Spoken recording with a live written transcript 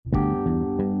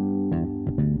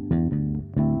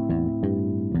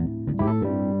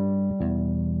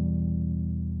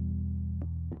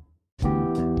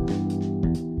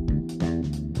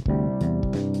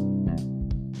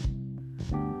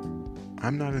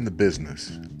I'm not in the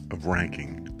business of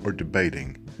ranking or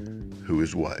debating who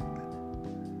is what.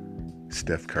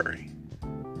 Steph Curry.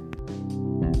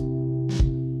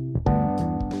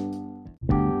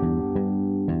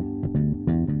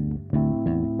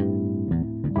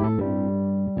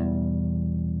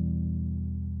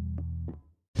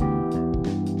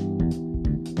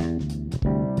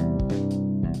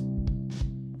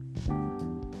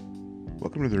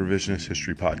 Welcome to the Revisionist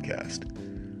History Podcast,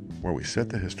 where we set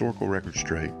the historical record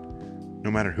straight, no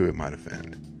matter who it might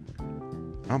offend.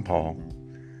 I'm Paul,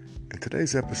 and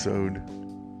today's episode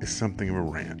is something of a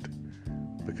rant,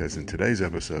 because in today's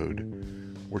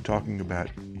episode, we're talking about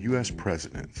U.S.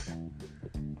 presidents,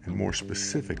 and more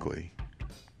specifically,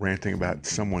 ranting about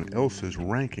someone else's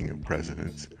ranking of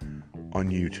presidents on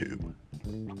YouTube.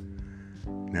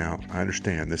 Now, I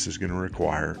understand this is going to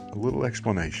require a little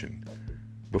explanation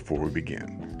before we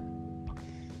begin.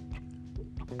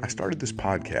 I started this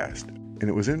podcast, and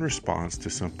it was in response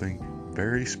to something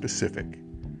very specific.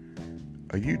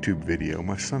 A YouTube video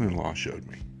my son-in-law showed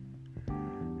me.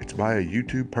 It's by a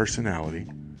YouTube personality,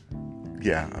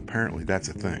 yeah, apparently that's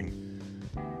a thing,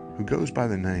 who goes by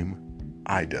the name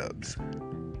iDubbbz.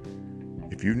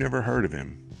 If you've never heard of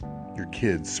him, your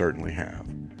kids certainly have.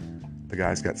 The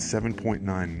guy's got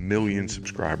 7.9 million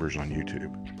subscribers on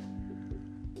YouTube.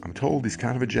 I'm told he's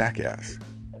kind of a jackass,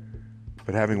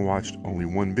 but having watched only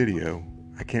one video,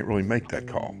 I can't really make that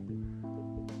call.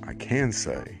 I can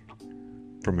say,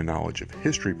 from a knowledge of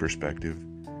history perspective,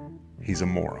 he's a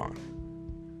moron.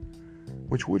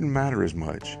 Which wouldn't matter as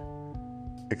much,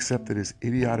 except that his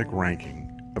idiotic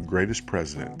ranking of greatest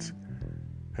presidents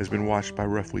has been watched by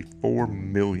roughly 4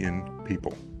 million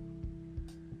people.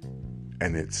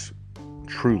 And it's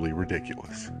truly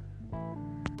ridiculous.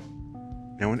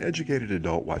 Now, an educated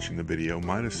adult watching the video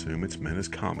might assume it's meant as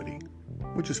comedy,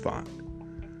 which is fine.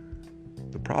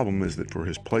 The problem is that for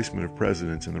his placement of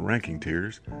presidents in the ranking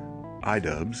tiers,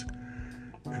 iDubbbz,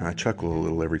 and I chuckle a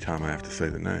little every time I have to say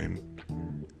the name,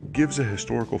 gives a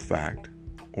historical fact,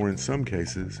 or in some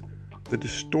cases, the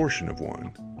distortion of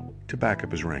one, to back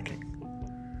up his ranking.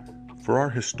 For our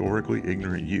historically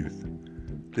ignorant youth,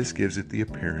 this gives it the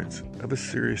appearance of a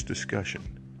serious discussion,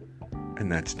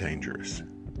 and that's dangerous.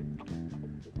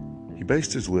 He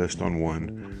based his list on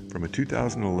one from a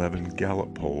 2011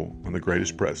 Gallup poll on the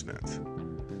greatest presidents,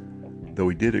 though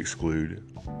he did exclude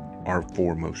our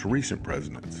 4 most recent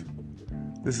presidents.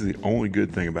 This is the only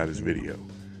good thing about his video,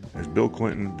 as Bill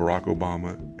Clinton, Barack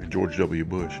Obama, and George W.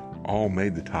 Bush all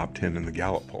made the top 10 in the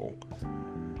Gallup poll.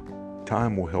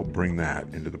 Time will help bring that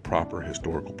into the proper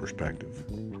historical perspective.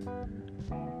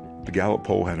 The Gallup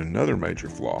poll had another major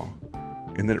flaw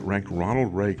in that it ranked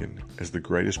Ronald Reagan as the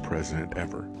greatest president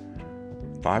ever,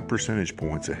 5 percentage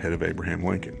points ahead of Abraham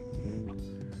Lincoln.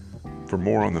 For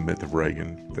more on the myth of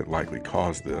Reagan that likely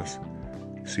caused this,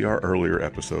 see our earlier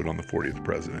episode on the 40th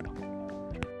president.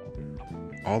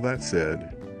 All that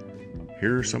said,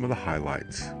 here are some of the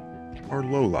highlights, or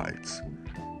lowlights,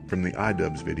 from the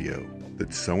iDubbbz video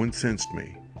that so incensed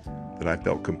me that I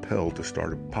felt compelled to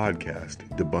start a podcast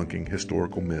debunking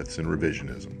historical myths and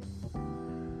revisionism.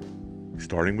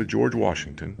 Starting with George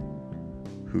Washington,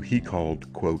 who he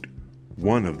called, quote,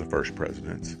 one of the first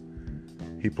presidents.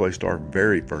 He placed our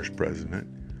very first president,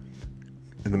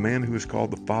 and the man who is called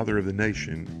the father of the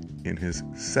nation, in his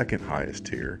second highest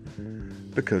tier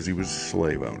because he was a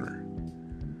slave owner.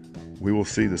 We will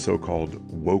see the so-called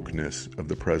wokeness of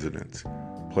the presidents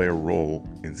play a role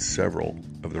in several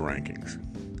of the rankings.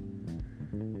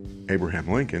 Abraham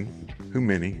Lincoln, who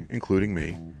many, including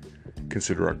me,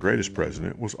 consider our greatest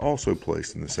president, was also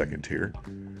placed in the second tier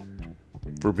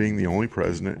for being the only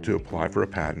president to apply for a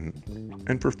patent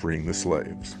and for freeing the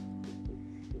slaves.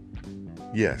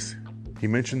 Yes, he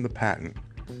mentioned the patent,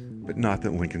 but not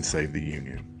that Lincoln saved the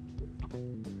Union.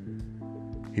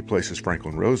 He places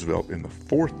Franklin Roosevelt in the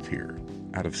 4th tier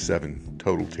out of 7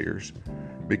 total tiers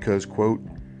because, quote,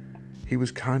 he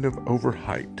was kind of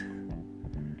overhyped.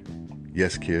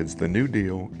 Yes, kids, the New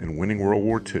Deal and winning World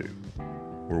War II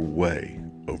were way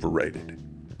overrated.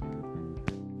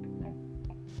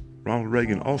 Ronald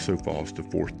Reagan also falls to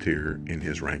 4th tier in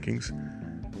his rankings,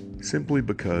 simply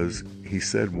because he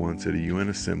said once at a UN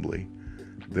assembly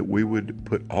that we would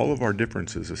put all of our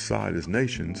differences aside as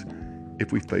nations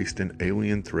if we faced an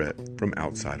alien threat from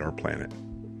outside our planet.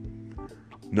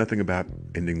 Nothing about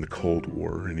ending the Cold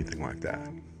War or anything like that.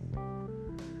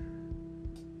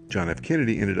 John F.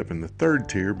 Kennedy ended up in the 3rd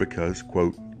tier because,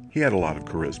 quote, he had a lot of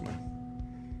charisma.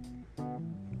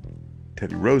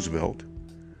 Teddy Roosevelt,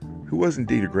 who was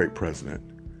indeed a great president,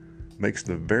 makes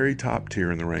the very top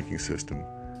tier in the ranking system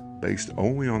based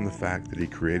only on the fact that he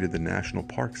created the national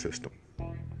park system.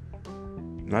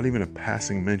 not even a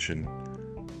passing mention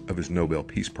of his Nobel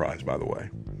Peace Prize, by the way.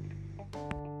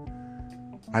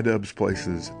 iDubbbz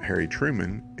places Harry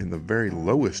Truman in the very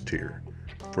lowest tier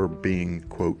for being,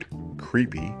 quote,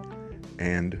 creepy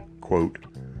and, quote,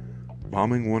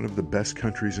 bombing one of the best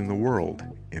countries in the world,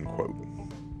 end quote.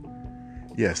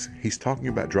 Yes, he's talking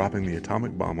about dropping the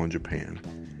atomic bomb on Japan,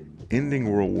 ending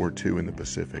World War II in the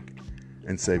Pacific,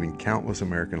 and saving countless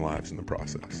American lives in the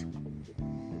process.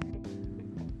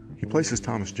 He places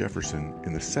Thomas Jefferson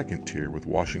in the second tier with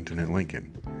Washington and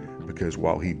Lincoln, because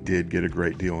while he did get a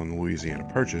great deal on the Louisiana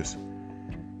Purchase,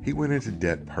 he went into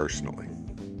debt personally.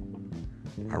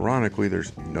 Ironically,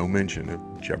 there's no mention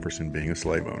of Jefferson being a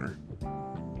slave owner.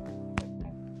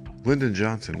 Lyndon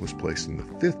Johnson was placed in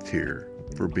the fifth tier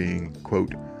for being,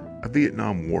 quote, a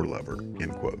Vietnam War lover,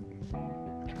 end quote.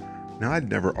 Now, I'd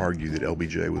never argue that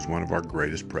LBJ was one of our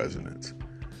greatest presidents,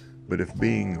 but if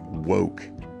being woke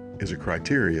is a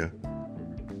criteria,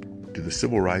 do the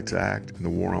Civil Rights Act and the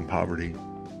War on Poverty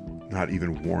not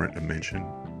even warrant a mention?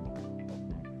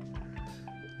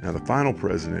 Now, the final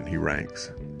president he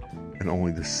ranks, and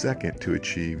only the second to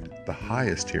achieve the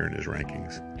highest tier in his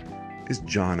rankings, is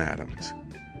John Adams,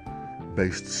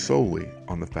 based solely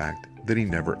on the fact that he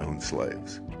never owned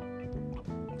slaves.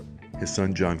 His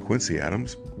son John Quincy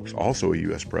Adams was also a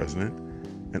U.S. president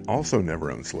and also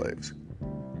never owned slaves,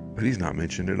 but he's not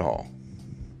mentioned at all.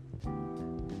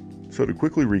 So to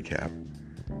quickly recap,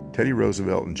 Teddy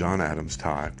Roosevelt and John Adams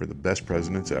tie for the best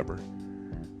presidents ever,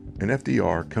 and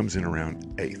FDR comes in around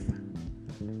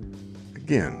 8th.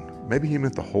 Again, maybe he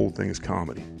meant the whole thing as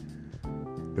comedy,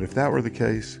 but if that were the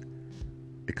case,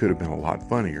 it could have been a lot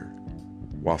funnier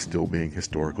while still being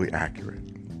historically accurate.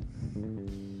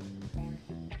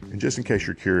 And just in case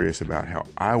you're curious about how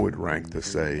I would rank the,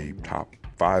 say, top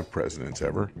 5 presidents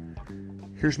ever,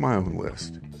 here's my own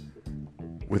list,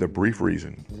 with a brief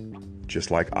reason,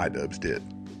 just like iDubbbz did.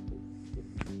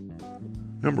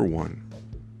 Number 1,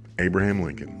 Abraham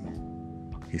Lincoln.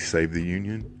 He saved the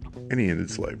Union and he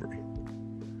ended slavery.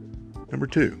 Number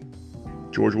 2,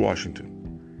 George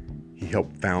Washington. He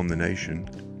helped found the nation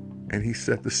and he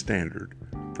set the standard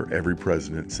for every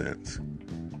president since.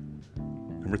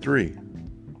 Number 3,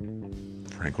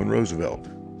 Franklin Roosevelt,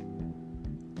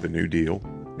 the New Deal,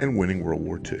 and winning World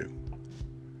War II.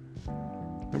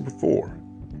 Number 4,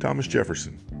 Thomas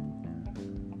Jefferson,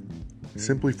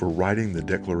 simply for writing the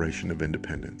Declaration of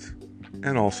Independence,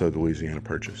 and also the Louisiana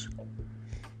Purchase.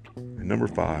 And number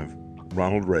 5,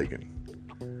 Ronald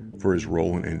Reagan, for his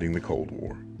role in ending the Cold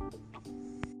War.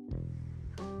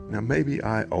 Now maybe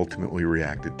I ultimately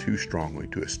reacted too strongly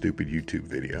to a stupid YouTube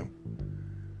video,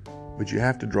 but you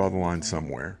have to draw the line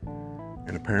somewhere.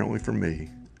 And apparently for me,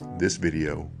 this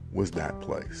video was that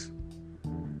place.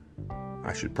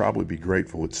 I should probably be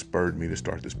grateful it spurred me to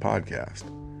start this podcast,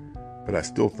 but I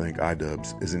still think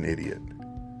iDubbbz is an idiot.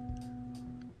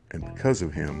 And because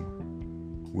of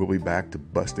him, we'll be back to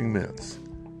busting myths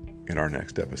in our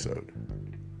next episode.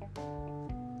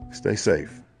 Stay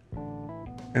safe,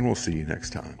 and we'll see you next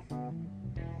time.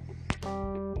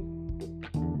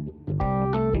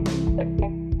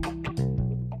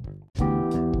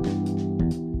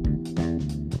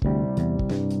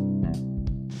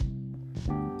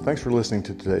 Thanks for listening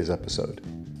to today's episode.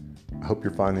 I hope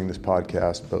you're finding this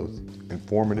podcast both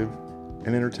informative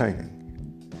and entertaining.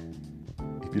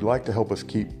 If you'd like to help us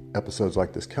keep episodes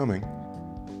like this coming,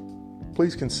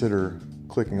 please consider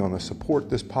clicking on the Support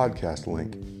This Podcast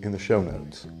link in the show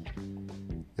notes.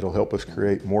 It'll help us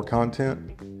create more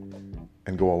content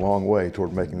and go a long way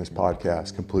toward making this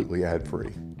podcast completely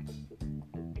ad-free.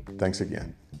 Thanks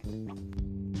again.